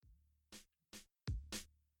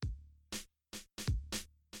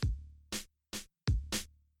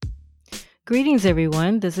Greetings,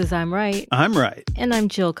 everyone. This is I'm Right. I'm right. And I'm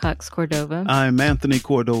Jill Cox Cordova. I'm Anthony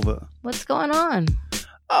Cordova. What's going on?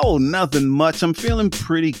 Oh, nothing much. I'm feeling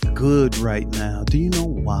pretty good right now. Do you know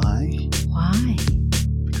why? Why?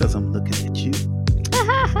 Because I'm looking at you.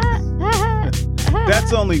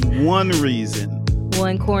 That's only one reason.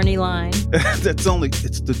 One corny line.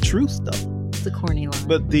 It's the truth, though. It's a corny line.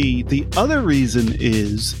 But the other reason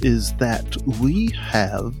is that we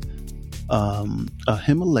have a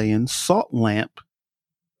Himalayan salt lamp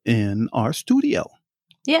in our studio.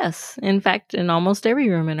 Yes. In fact, in almost every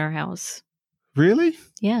room in our house. Really?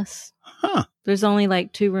 Yes. Huh. There's only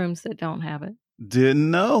like 2 rooms that don't have it. Didn't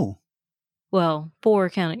know. Well,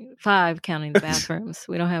 5 counting the bathrooms.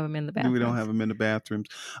 We don't have them in the bathrooms. We don't have them in the bathrooms.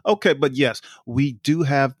 Okay, but yes, we do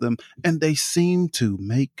have them, and they seem to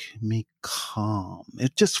make me calm.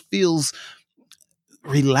 It just feels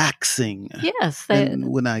relaxing. Yes,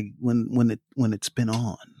 when it's been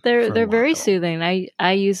on. They're very soothing.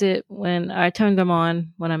 I use it when I turn them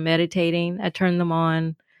on when I'm meditating. I turn them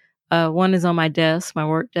on. One is on my desk, my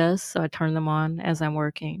work desk, so I turn them on as I'm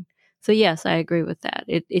working. So yes, I agree with that.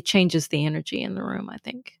 It changes the energy in the room, I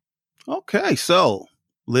think. Okay, so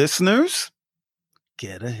listeners,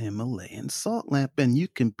 get a Himalayan salt lamp, and you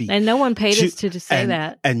can be. And no one paid us to say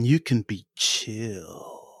that. And you can be chill.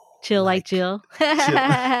 Chill like Jill. Chill.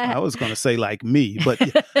 I was going to say like me, but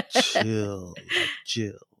chill like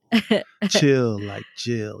Jill. Chill like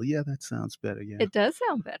Jill. Yeah, that sounds better. Yeah, it does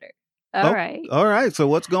sound better. All right. All right. So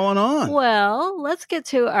what's going on? Well, let's get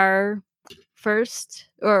to our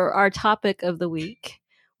our topic of the week,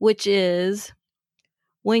 which is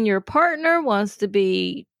when your partner wants to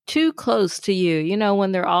be too close to you, you know,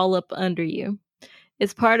 when they're all up under you.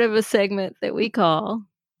 It's part of a segment that we call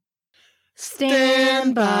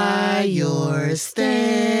Stand by Your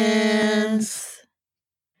Stance.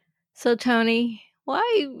 So, Tony, why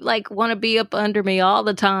you want to be up under me all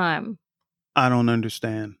the time? I don't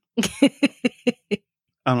understand.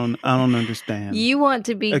 I don't understand. You want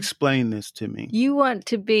to be... Explain this to me. You want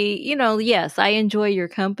to be, yes, I enjoy your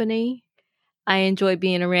company. I enjoy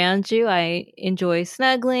being around you. I enjoy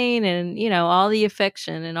snuggling and, all the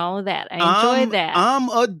affection and all of that. I enjoy that.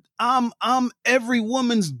 I'm every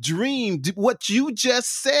woman's dream. What you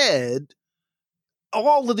just said,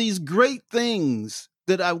 all of these great things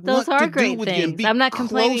that I want to do with you and be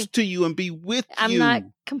close to you and be with you. I'm not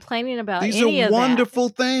complaining about these any of that. These are wonderful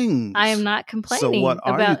things. I am not complaining. So what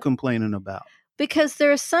are you complaining about? Because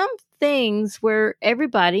there are some things where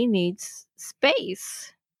everybody needs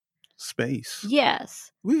space. Space.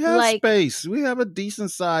 Yes. We have space. We have a decent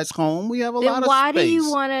sized home. We have a lot of space. Why do you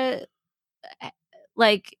want to,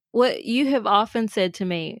 what you have often said to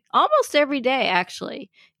me, almost every day, actually,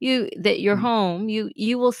 that you're home,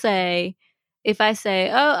 you will say, if I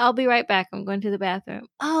say, oh, I'll be right back, I'm going to the bathroom.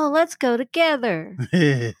 Oh, let's go together.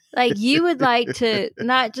 You would like to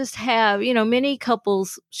not just have, many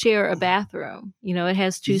couples share a bathroom. It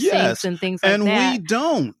has 2 sinks and things like that. And we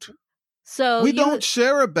don't. So we don't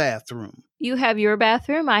share a bathroom. You have your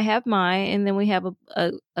bathroom, I have mine, and then we have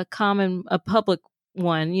a public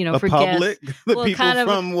one, for public? guests. The people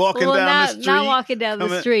from walking down the street? Not walking down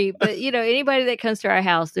the street, but anybody that comes to our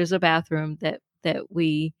house, there's a bathroom that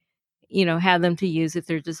we, have them to use if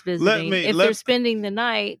they're just visiting. They're spending the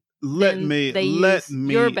night. They use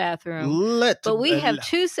your bathroom. But we have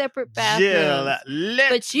 2 separate bathrooms.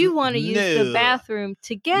 But you want to use the bathroom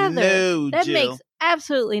together. No, that Jill. Makes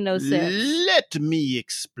absolutely no sense. Let me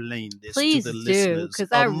explain this Please to the listeners.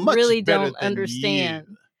 Because I really don't understand.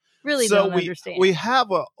 Really don't understand. We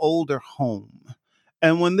have an older home.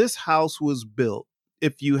 And when this house was built,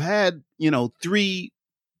 if you had, 3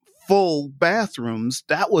 full bathrooms,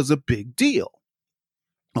 that was a big deal.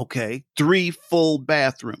 Okay, 3 full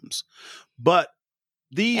bathrooms. But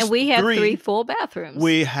these we have 3 full bathrooms.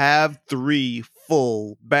 We have 3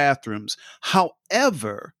 full bathrooms.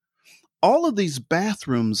 However, all of these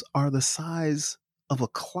bathrooms are the size of a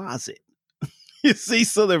closet. You see,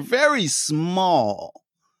 so they're very small.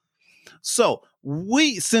 So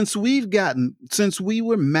since we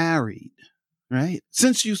were married, right?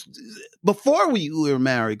 Before we were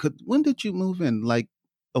married, when did you move in?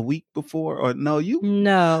 A week before, or no? Oh,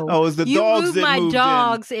 it was the dogs that moved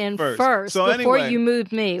dogs in first so before anyway, you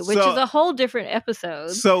moved me, which is a whole different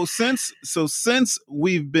episode. So since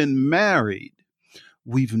we've been married,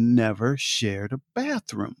 we've never shared a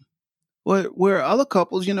bathroom. Where other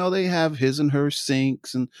couples, they have his and her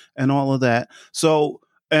sinks and all of that. So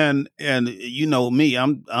and me,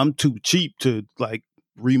 I'm too cheap to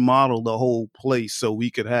remodel the whole place so we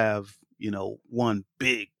could have one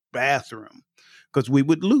big bathroom. Because we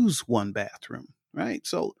would lose one bathroom, right?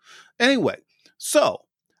 So anyway,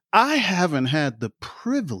 I haven't had the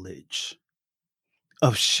privilege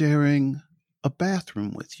of sharing a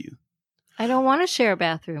bathroom with you. I don't want to share a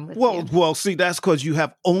bathroom with you. Well, see, that's because you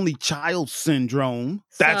have only child syndrome.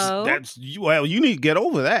 Well, you need to get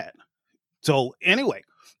over that. So anyway,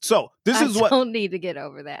 this is what. I don't need to get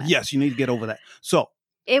over that. Yes, you need to get over that. So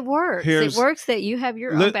it works. It works that you have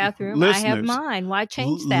your own bathroom. I have mine. Why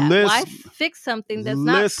change that? Why fix something that's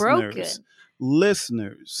not broken?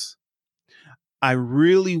 Listeners, I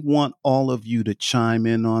really want all of you to chime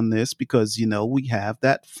in on this because, we have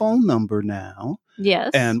that phone number now. Yes.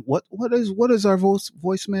 And what is our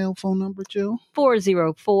voicemail phone number, Jill?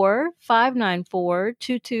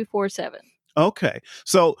 404-594-2247. Okay.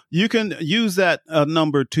 So you can use that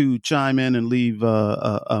number to chime in and leave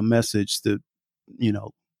a message to,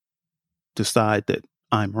 decide that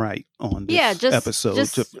I'm right on this episode.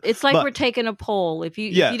 It's like we're taking a poll. If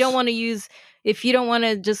you don't want to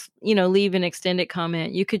just, leave an extended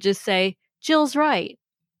comment, you could just say, Jill's right.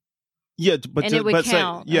 Yeah, but it would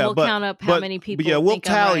count. We'll count up how many people. Yeah, we'll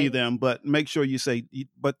tally them, but make sure you say,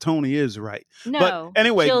 but Tony is right. No, but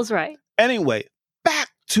anyway, Jill's right. Anyway, back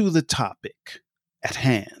to the topic at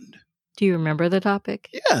hand. Do you remember the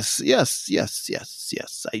topic? Yes. I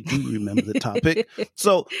do remember the topic.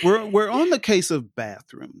 So we're on the case of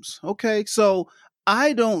bathrooms. Okay, so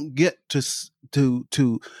I don't get to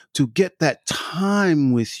get that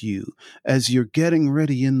time with you as you're getting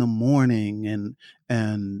ready in the morning and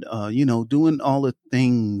doing all the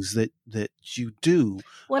things that you do.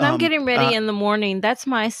 When I'm getting ready in the morning, that's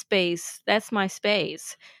my space. That's my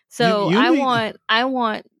space. So I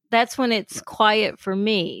want. That's when it's quiet for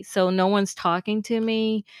me. So no one's talking to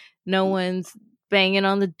me. No one's banging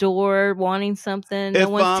on the door wanting something. No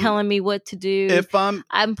one's telling me what to do.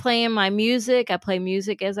 I'm playing my music. I play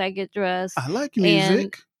music as I get dressed. I like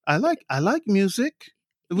music. I like music.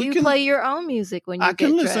 You play your own music when you get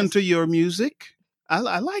dressed. I can listen to your music. I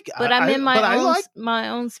like it. But I'm in my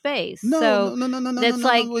own space. No. That's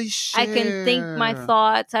like I can think my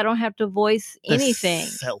thoughts. I don't have to voice anything.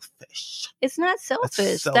 That's selfish. It's not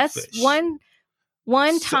selfish. That's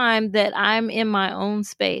one time that I'm in my own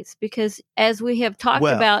space, because as we have talked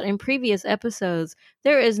about in previous episodes,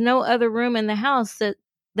 there is no other room in the house that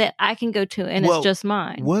I can go to, and it's just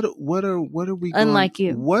mine. What are we unlike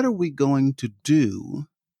you? What are we going to do?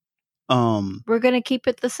 We're going to keep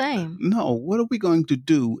it the same. No, what are we going to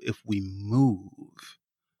do if we move?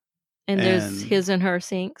 And there's his and her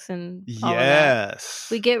sinks and all of that.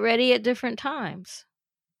 We get ready at different times.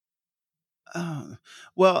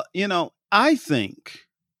 Well, I think,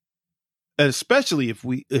 especially if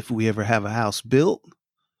we ever have a house built,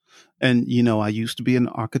 and I used to be an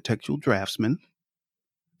architectural draftsman,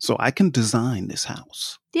 so I can design this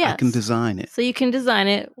house. Yes. I can design it. So you can design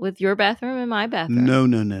it with your bathroom and my bathroom. No.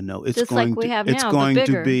 It's just going like we have it's now, going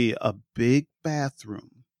to be a big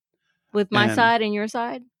bathroom. With my side and your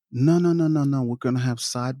side? No. We're going to have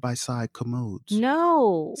side-by-side commodes.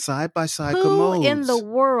 No. Side-by-side commodes. Who in the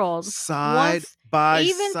world? Side by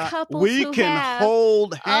even side. Couples we who can have,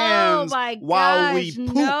 hold hands while we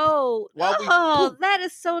poop. No. While we poop. That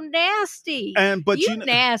is so nasty. But you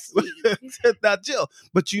nasty. Now, Jill,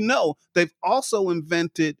 but they've also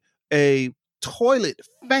invented a toilet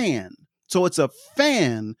fan. So it's a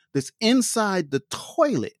fan that's inside the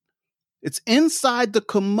toilet. It's inside the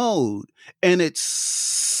commode, and it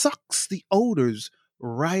sucks the odors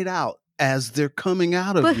right out as they're coming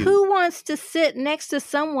out of you. But who wants to sit next to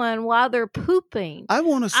someone while they're pooping? I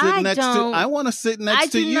want to sit next to you. I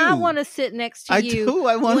do not want to sit next to you.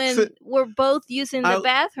 When we're both using the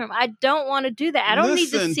bathroom. I don't want to do that. I don't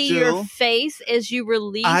need to see Jill, your face as you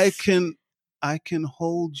release. I can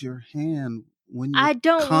hold your hand when you're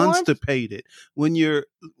constipated. When you're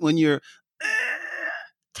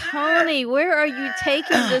Tony, where are you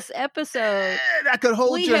taking this episode? I could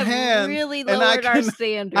hold your hand. We have really lowered our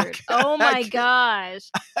standard. Oh my gosh.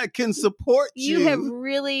 I can support you. You have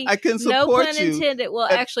really, I can support no pun intended. Well,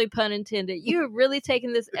 actually pun intended. You have really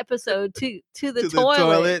taken this episode to the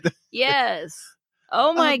toilet. Yes.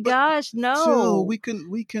 Oh my gosh, no. Jill, we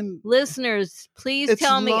can. Listeners, please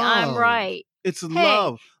tell me I'm right. It's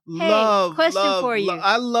love. Love. Question for you.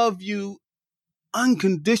 I love you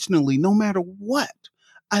unconditionally, no matter what.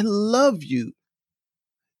 I love you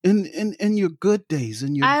in your good days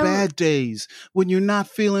and your bad days when you're not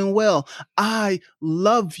feeling well. I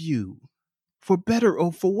love you for better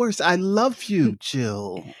or for worse. I love you,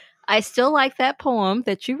 Jill. I still like that poem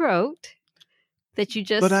that you wrote, that you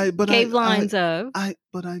just gave lines of.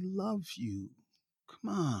 But I love you.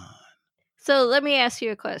 Come on. So let me ask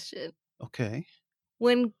you a question. Okay.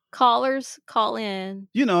 When callers call in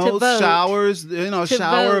You to know, vote. showers, To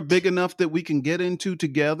shower vote. big enough that we can get into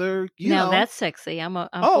together. Now that's sexy. I'm Oh,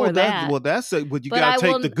 for that. that's but you But got I to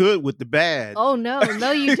take will- the good with the bad. Oh no,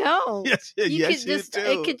 you don't. Yes, yes, you do.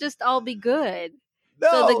 It could just all be good. No,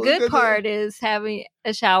 So the good because part is having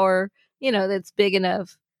a shower, that's big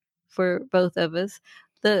enough for both of us.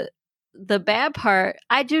 The bad part,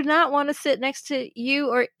 I do not want to sit next to you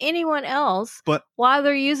or anyone else while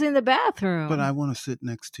they're using the bathroom. But I want to sit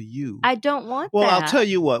next to you. I don't want well, that. I'll tell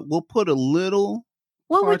you what. We'll put a little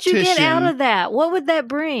What would you get out partition- of that? What would that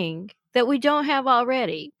bring that we don't have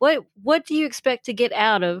already? What do you expect to get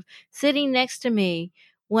out of sitting next to me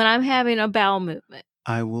when I'm having a bowel movement?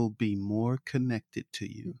 I will be more connected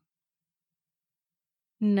to you.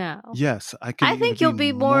 No. Yes, I can. I think you'll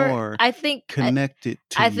be more. I think connected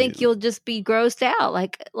to you. I think you'll just be grossed out,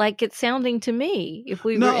 like it's sounding to me. If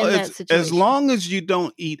we were in that situation, as long as you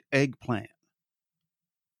don't eat eggplant.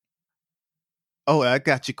 Oh, I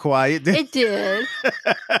got you quiet. It did.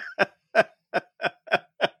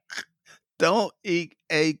 Don't eat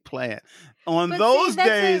eggplant. On But those see,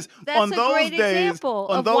 days, that's on a those great days, example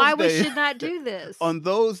on of those why days, we should not do this. On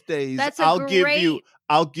those days, That's I'll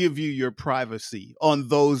give you your privacy on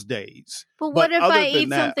those days. But what if I eat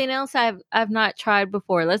that, something else I've not tried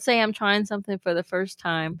before? Let's say I'm trying something for the first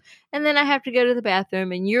time, and then I have to go to the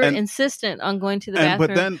bathroom, and you're insistent on going to the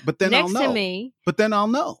bathroom. But then next I'll know. to me. But then I'll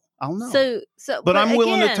know. I'll know. But I'm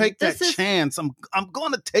willing to again, take that chance. I'm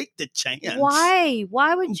going to take the chance. Why?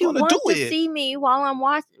 Why would you want to see me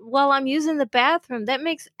while I'm using the bathroom? That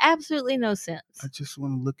makes absolutely no sense. I just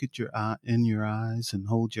want to look at in your eyes and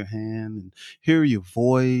hold your hand and hear your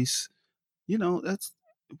voice. That's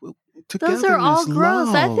those are all gross.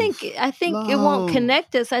 Love. I think it won't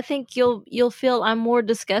connect us. I think you'll feel I'm more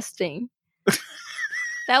disgusting.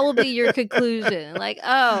 That will be your conclusion. Like,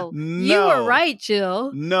 oh, no, you were right,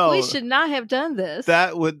 Jill. No, we should not have done this.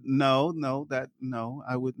 That would no.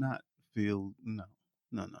 I would not feel no.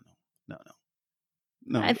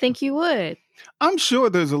 I think you would. I'm sure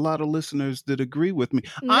there's a lot of listeners that agree with me.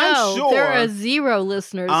 No, I'm sure there are 0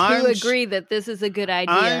 listeners who agree that this is a good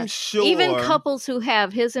idea. I'm sure. Even couples who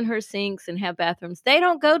have his and her sinks and have bathrooms, they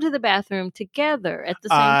don't go to the bathroom together at the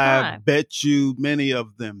same time. I bet you many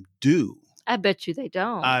of them do. I bet you they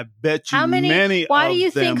don't. I bet you How many Why do you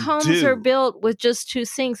think homes do. are built with just 2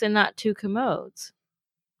 sinks and not 2 commodes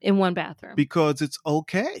in one bathroom? Because it's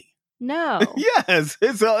okay. No. Yes,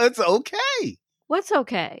 it's okay. What's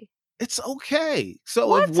okay? It's okay. So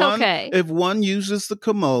What's okay? If one uses the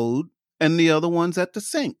commode and the other one's at the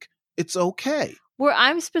sink, it's okay. Where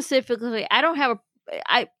I'm specifically, I don't have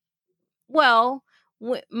a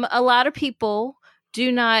lot of people do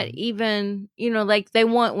not even, like they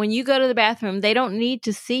want, when you go to the bathroom, they don't need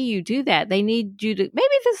to see you do that. They need you to,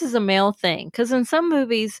 maybe this is a male thing. Because in some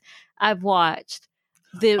movies I've watched,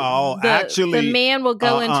 the man will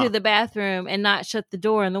go into the bathroom and not shut the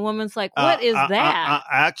door. And the woman's like, what is that?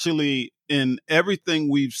 Actually, in everything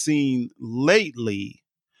we've seen lately,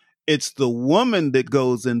 it's the woman that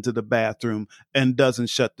goes into the bathroom and doesn't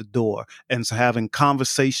shut the door and is having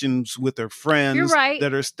conversations with her friends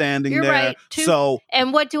that are standing there. Right.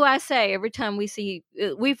 And what do I say every time we see?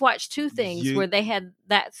 We've watched 2 things where they had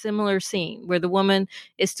that similar scene where the woman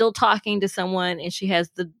is still talking to someone and she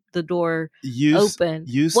has the door open.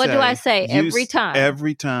 What do I say every time?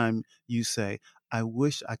 Every time you say, "I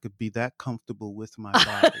wish I could be that comfortable with my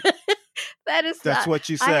body." That's what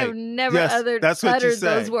you say. I have never uttered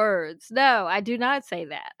those words. No, I do not say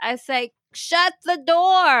that. I say, shut the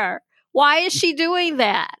door. Why is she doing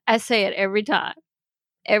that? I say it every time.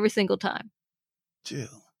 Every single time.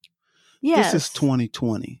 Jill. Yes. This is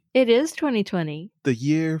 2020. It is 2020. The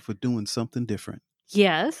year for doing something different.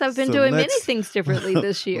 Yes, I've been doing many things differently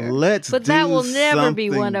this year. But that will never be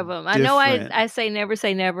one of them. I know I say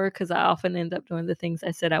never because I often end up doing the things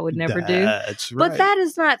I said I would never do. That's right. But that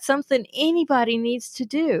is not something anybody needs to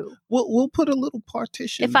do. We'll put a little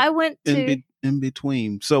partition if I went to in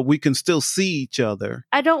between so we can still see each other.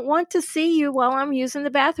 I don't want to see you while I'm using the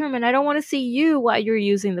bathroom, and I don't want to see you while you're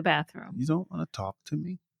using the bathroom. You don't want to talk to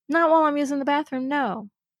me? Not while I'm using the bathroom, no.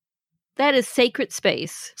 That is sacred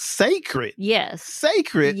space. Sacred? Yes.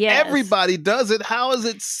 Sacred? Yes. Everybody does it. How is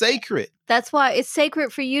it sacred? That's why it's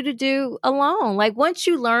sacred for you to do alone. Like once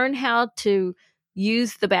you learn how to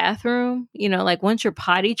use the bathroom, like once you're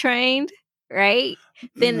potty trained, right?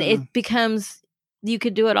 Then it becomes, you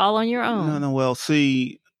could do it all on your own. No. Well,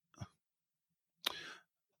 see,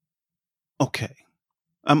 okay.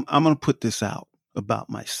 I'm going to put this out about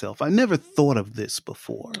myself. I never thought of this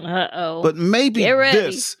before. Uh-oh. But maybe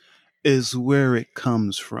this is where it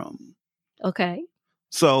comes from. Okay.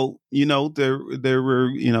 So, there were,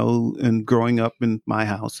 and growing up in my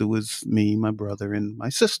house, it was me, my brother, and my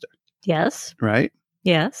sister, Yes. right?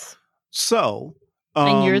 Yes. So,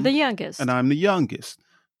 And you're the youngest. and I'm the youngest.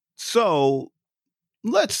 So,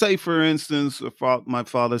 let's say, for instance, my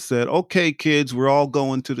father said, okay, kids, we're all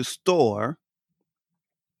going to the store.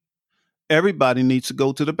 Everybody needs to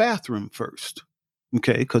go to the bathroom first.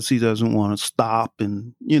 Okay, because he doesn't want to stop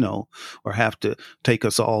and, or have to take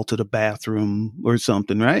us all to the bathroom or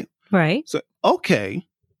something, right? Right. So, okay.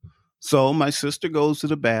 So my sister goes to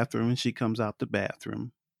the bathroom and she comes out the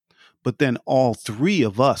bathroom. But then all three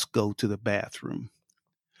of us go to the bathroom.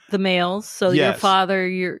 The males. So your Yes. father,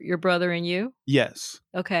 your brother, and you? Yes.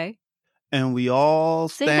 Okay. And we all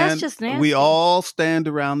See, that's just nasty. we all stand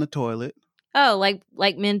around the toilet. Oh,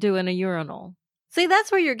 like men do in a urinal. See,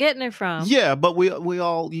 that's where you're getting it from. Yeah, but we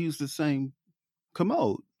all use the same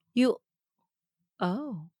commode.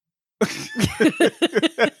 Oh.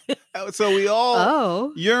 So we all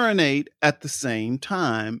Oh. urinate at the same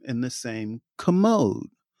time in the same commode.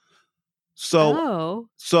 So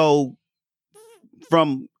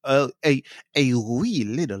from a wee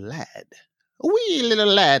little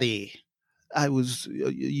laddie, I was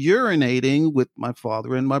urinating with my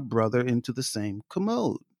father and my brother into the same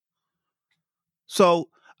commode. So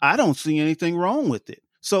I don't see anything wrong with it.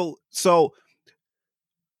 So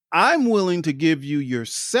I'm willing to give you your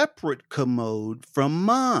separate commode from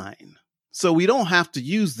mine. So we don't have to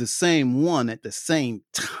use the same one at the same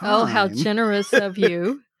time. Oh, how generous of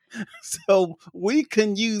you. So we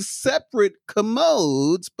can use separate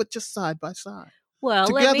commodes, but just side by side. Well,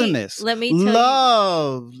 togetherness. Let me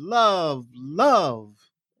tell love.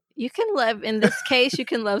 You can love, in this case, you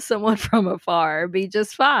can love someone from afar, be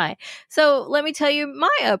just fine. So let me tell you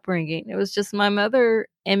my upbringing. It was just my mother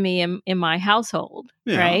and me in my household,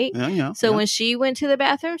 right? Yeah. So when she went to the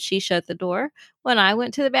bathroom, she shut the door. When I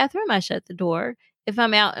went to the bathroom, I shut the door. If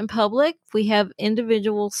I'm out in public, we have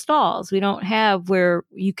individual stalls. We don't have where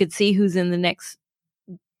you could see who's in the next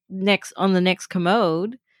on the next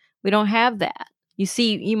commode. We don't have that.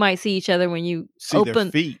 You might see each other when you see open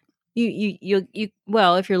their feet. You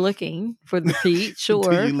well, if you're looking for the feet, sure.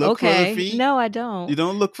 Do you look for the feet? No, I don't. You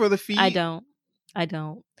don't look for the feet? I don't.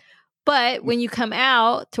 But when you come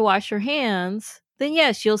out to wash your hands, then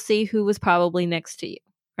yes, you'll see who was probably next to you,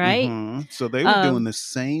 right? Mm-hmm. So they were doing the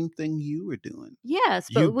same thing you were doing. Yes,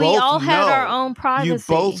 but we all had our own privacy. You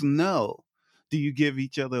both know. Do you give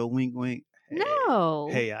each other a wink wink? No.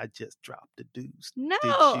 Hey, I just dropped the deuce. No.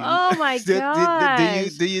 Oh my gosh.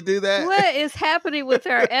 Do you do that? What is happening with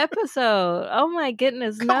our episode? Oh my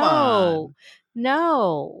goodness. Come on.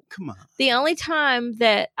 No. Come on. The only time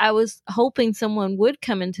that I was hoping someone would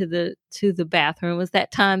come into the bathroom was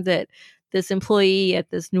that time that this employee at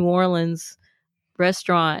this New Orleans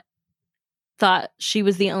restaurant thought she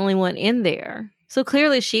was the only one in there. So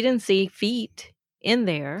clearly she didn't see feet in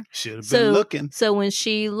there. Should have been looking. So when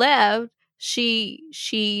she left,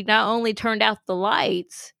 she not only turned out the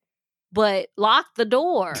lights, but locked the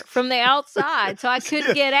door from the outside, so I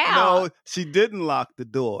couldn't get out. No, she didn't lock the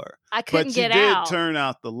door. I couldn't get out. But she did turn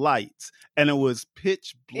out the lights, and it was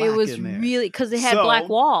pitch black. It was really because it had black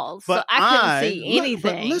walls, so I couldn't see anything.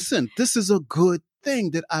 But listen, this is a good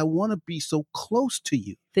thing that I want to be so close to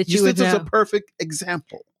you. That you would know. This is a perfect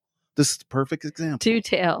example. This is the perfect example. Do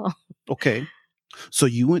tell. Okay, so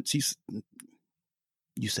you went.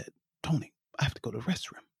 You said, Tony, I have to go to the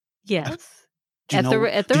restroom. Yes. At the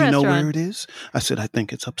restaurant. Do you know where it is? I said, I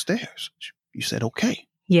think it's upstairs. You said, okay.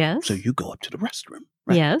 Yes. So you go up to the restroom.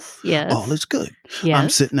 Right? Yes. All is good. Yes. I'm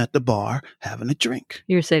sitting at the bar having a drink.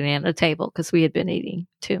 You're sitting at a table because we had been eating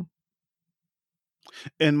too.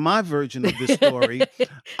 In my version of this story,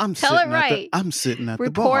 I'm sitting at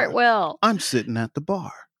the bar. Report well. I'm sitting at the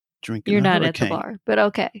bar drinking You're a not hurricane. at the bar, but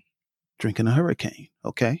okay. Drinking a hurricane,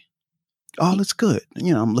 okay? All is good.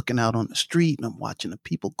 I'm looking out on the street and I'm watching the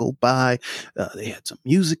people go by. They had some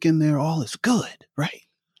music in there. All is good, right?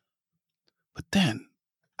 But then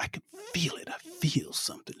I can feel it. I feel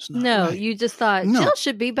something's not right. You just thought Jill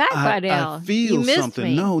should be back by now. I feel you missed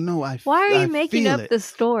something. Me. No, Why are you making up the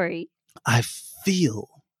story? I feel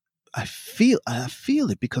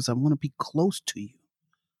it because I want to be close to you.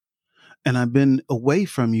 And I've been away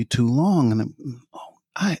from you too long.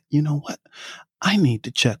 And you know what? I need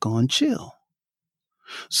to check on Jill.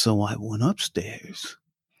 So I went upstairs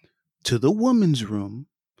to the woman's room,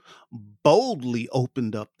 boldly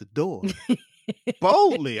opened up the door.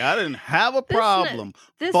 Boldly. I didn't have a problem.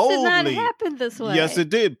 This did not happen this way. Yes, it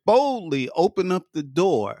did. Boldly open up the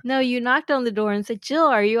door. No, you knocked on the door and said, Jill,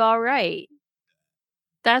 are you all right?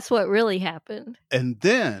 That's what really happened. And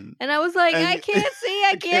then. And I was like, I can't see.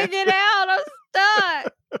 I can't get out.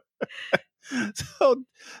 Stop. So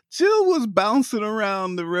Jill was bouncing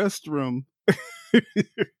around the restroom.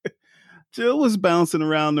 Jill was bouncing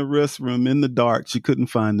around the restroom in the dark. She couldn't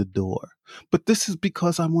find the door. But this is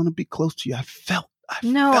because I want to be close to you. I felt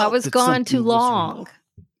I was that gone too something was long. wrong.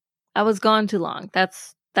 I was gone too long.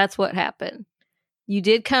 That's what happened. You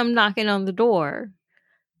did come knocking on the door.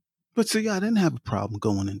 But see, I didn't have a problem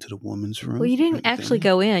going into the woman's room. Well, you didn't actually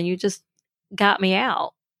go in. You just got me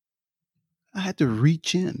out. I had to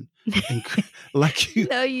reach in, and like you,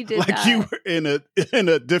 No, you did like not. you were in a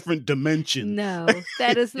different dimension. No,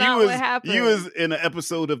 that is not what happened. You was in an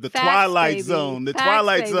episode of the Facts, Twilight baby. Zone. The Facts,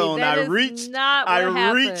 Twilight baby. Zone. That I is reached. not what I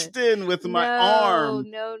happened. reached in with my arm.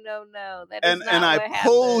 No. That is not and I what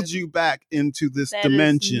pulled happened. you back into this That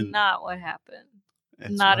dimension. is not what happened.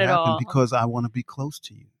 That's not what at happened all. because I want to be close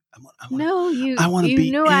to you.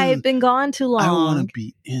 You knew I had been gone too long. I want to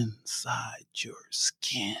be inside your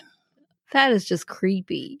skin. That is just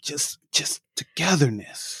creepy. Just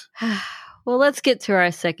togetherness. Well, let's get to our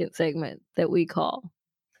second segment that we call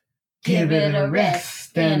Give it a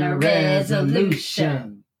rest and a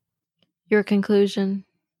resolution. Your conclusion?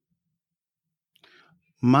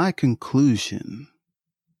 My conclusion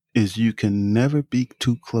is you can never be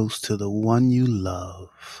too close to the one you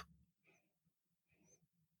love.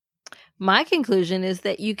 My conclusion is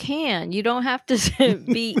that you can. You don't have to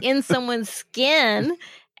be in someone's skin,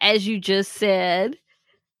 as you just said.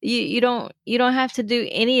 You don't have to do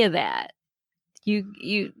any of that.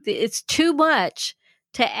 It's too much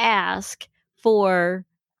to ask for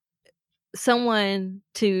someone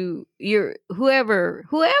to whoever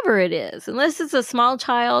it is. Unless it's a small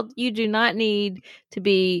child, you do not need to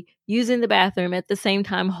be using the bathroom at the same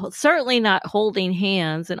time, certainly not holding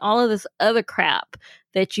hands and all of this other crap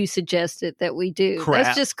that you suggested that we do. Crap.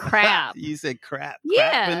 That's just crap. You said crap.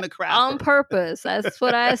 Yeah, crap in the crapper. on purpose. That's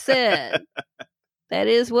what I said. That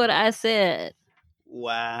is what I said.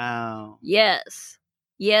 Wow. Yes.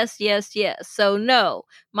 So no,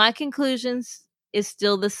 my conclusions is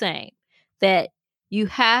still the same. That you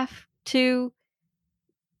have to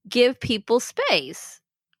give people space.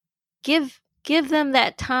 Give them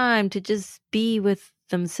that time to just be with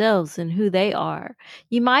themselves and who they are.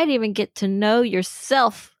 You might even get to know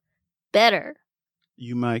yourself better.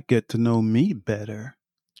 You might get to know me better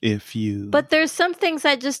if you... But there's some things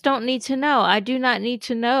I just don't need to know. I do not need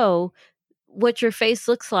to know what your face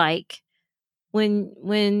looks like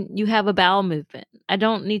when you have a bowel movement. I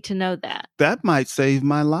don't need to know that. That might save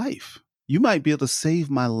my life. You might be able to save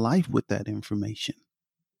my life with that information.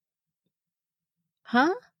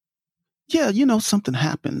 Huh? Yeah, something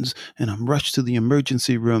happens and I'm rushed to the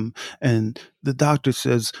emergency room and the doctor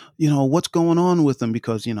says, what's going on with him?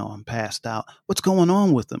 Because, I'm passed out. What's going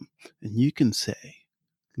on with him? And you can say,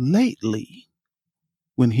 lately,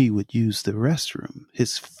 when he would use the restroom,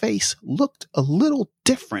 his face looked a little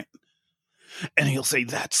different. And he'll say,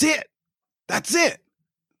 that's it.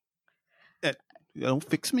 Don't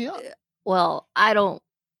fix me up. Well, I don't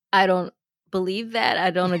believe that.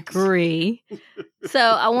 I don't agree. So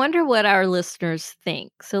I wonder what our listeners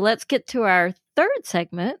think. So let's get to our third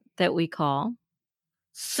segment that we call.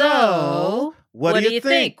 So, what do you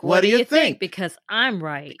think? What do you think? Because I'm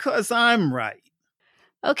right. Because I'm right.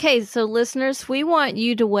 Okay, so listeners, we want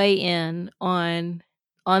you to weigh in on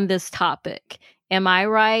this topic. Am I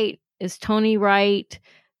right? Is Tony right?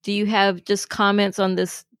 Do you have just comments on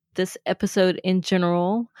this episode in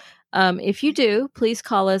general? If you do, please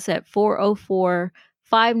call us at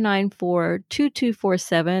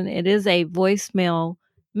 404-594-2247. It is a voicemail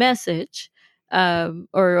message,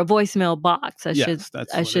 or a voicemail box, I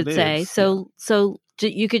should say. So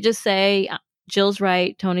you could just say Jill's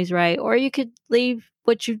right, Tony's right, or you could leave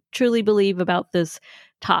what you truly believe about this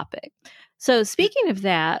topic. So speaking of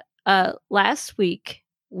that, last week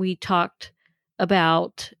we talked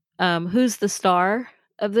about who's the star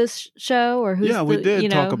of this show, or who's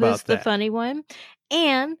the funny one,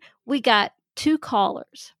 and we got 2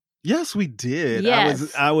 callers. Yes, we did.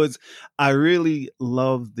 Yes. I really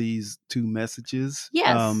love these 2 messages.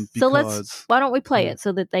 Yes. So why don't we play it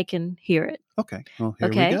so that they can hear it? Okay. Well, here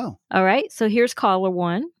we go. All right. So here's caller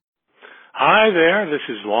 1. Hi there. This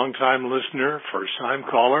is longtime listener, first time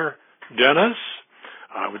caller, Dennis.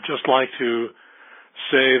 I would just like to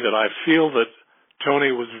say that I feel that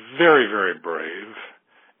Tony was very, very brave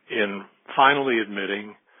in finally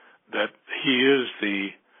admitting that he is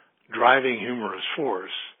the driving humorous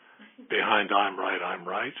force behind I'm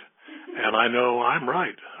right. And I know I'm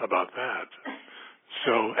right about that.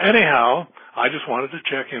 So anyhow, I just wanted to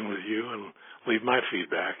check in with you and leave my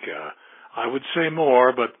feedback. I would say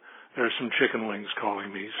more, but there's some chicken wings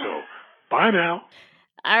calling me, so bye now.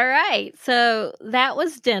 All right. So that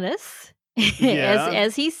was Dennis, Yeah.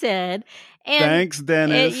 as he said. And Thanks,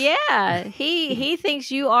 Dennis. yeah, he thinks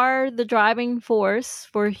you are the driving force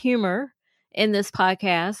for humor in this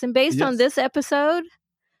podcast. And based on Yes. this episode,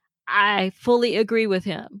 I fully agree with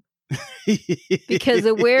him. Because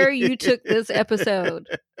of where you took this episode,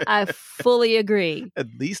 I fully agree. At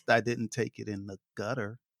least I didn't take it in the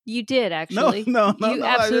gutter. You did, actually. No, you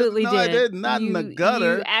absolutely did. did. I did not in the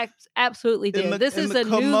gutter. You absolutely did. This is a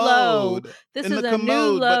commode. new low. This in is the a new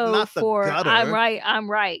commode, but low not the for gutter. I'm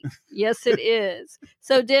right. Yes, it is.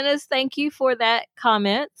 So, Dennis, thank you for that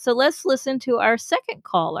comment. So let's listen to our second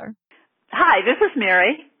caller. Hi, this is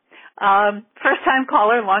Mary. First-time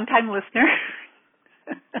caller, long-time listener.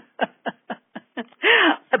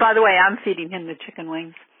 By the way, I'm feeding him the chicken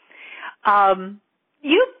wings.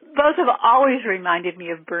 You both have always reminded me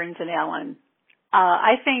of Burns and Ellen.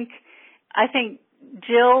 I think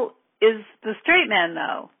Jill is the straight man,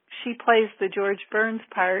 though. She plays the George Burns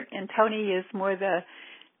part, and Tony is more the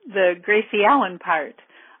Gracie Allen part.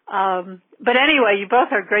 But anyway, you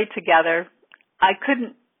both are great together. I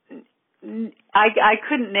couldn't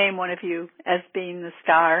name one of you as being the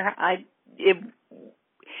star.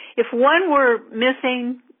 If one were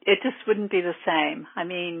missing, it just wouldn't be the same. I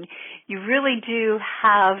mean, you both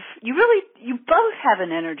have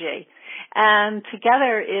an energy, and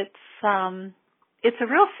together it's a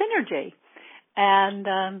real synergy, and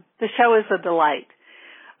the show is a delight.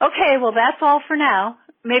 Okay, well, that's all for now.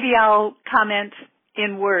 Maybe I'll comment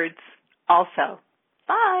in words also.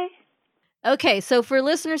 Bye. Okay, so for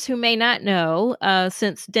listeners who may not know,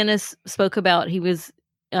 since Dennis spoke about he was,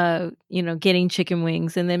 getting chicken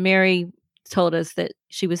wings, and then Mary told us that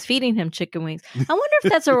she was feeding him chicken wings. I wonder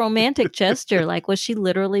if that's a romantic gesture. Like, was she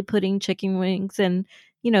literally putting chicken wings and,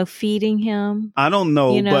 feeding him? I don't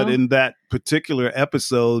know, but in that particular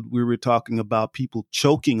episode, we were talking about people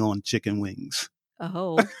choking on chicken wings.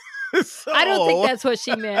 Oh. So, I don't think that's what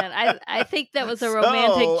she meant. I think that was a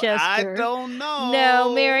romantic gesture. I don't know.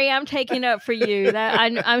 No, Mary, I'm taking up for you.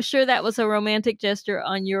 I'm sure that was a romantic gesture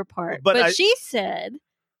on your part. But she said,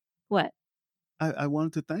 what? I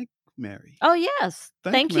wanted to thank Mary. Oh, yes.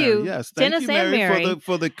 Thank you. Yes. Dennis and Mary.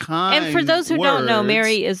 For the kind And for those who don't know, words.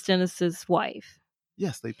 Mary is Dennis's wife.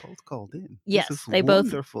 Yes, they both called in. Yes, they both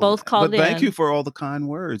called in. But thank you for all the kind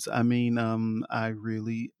words. I mean, I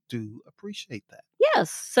really do appreciate that. Yes.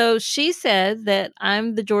 So she said that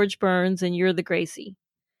I'm the George Burns and you're the Gracie.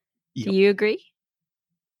 Yep. Do you agree?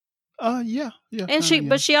 Yeah. And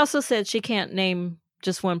but she also said she can't name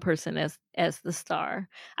just one person as the star.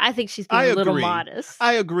 I think she's being a little modest.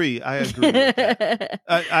 I agree. With that.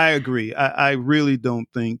 I agree. I really don't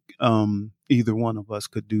think either one of us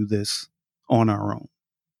could do this on our own.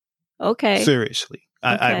 Okay. Seriously.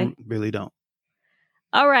 I really don't.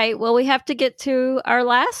 All right. Well, we have to get to our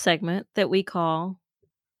last segment that we call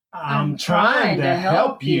I'm trying to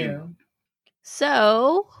help you.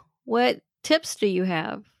 So, what tips do you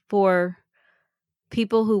have for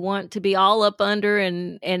people who want to be all up under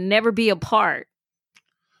and never be apart?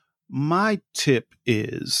 My tip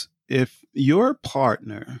is, if your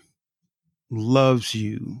partner loves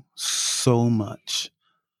you so much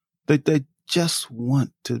that they just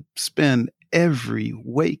want to spend every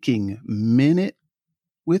waking minute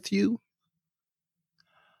with you,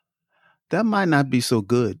 that might not be so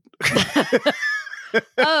good.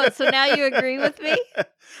 Oh, so now you agree with me?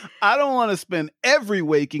 I don't want to spend every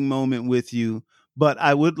waking moment with you, but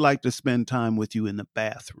I would like to spend time with you in the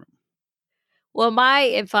bathroom. Well, my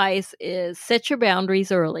advice is set your boundaries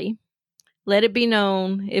early. Let it be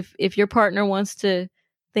known if your partner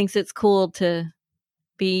thinks it's cool to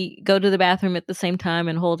go to the bathroom at the same time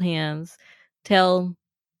and hold hands, tell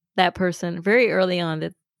that person very early on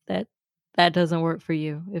that doesn't work for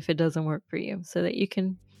you, if it doesn't work for you, so that you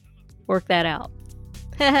can work that out.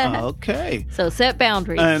 Okay. So set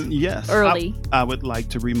boundaries. And yes, early. I would like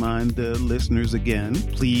to remind the listeners again,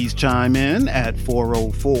 please chime in at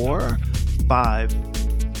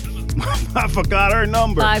I forgot our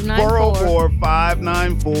number.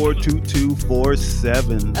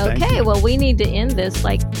 404-594-2247. Okay, well, we need to end this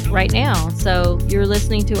right now. So you're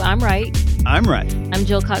listening to I'm Right. I'm Right. I'm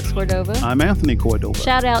Jill Cox Cordova. I'm Anthony Cordova.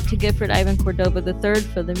 Shout out to Gifford Ivan Cordova III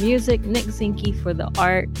for the music, Nick Zinke for the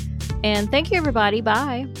art. And thank you, everybody.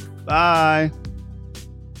 Bye. Bye.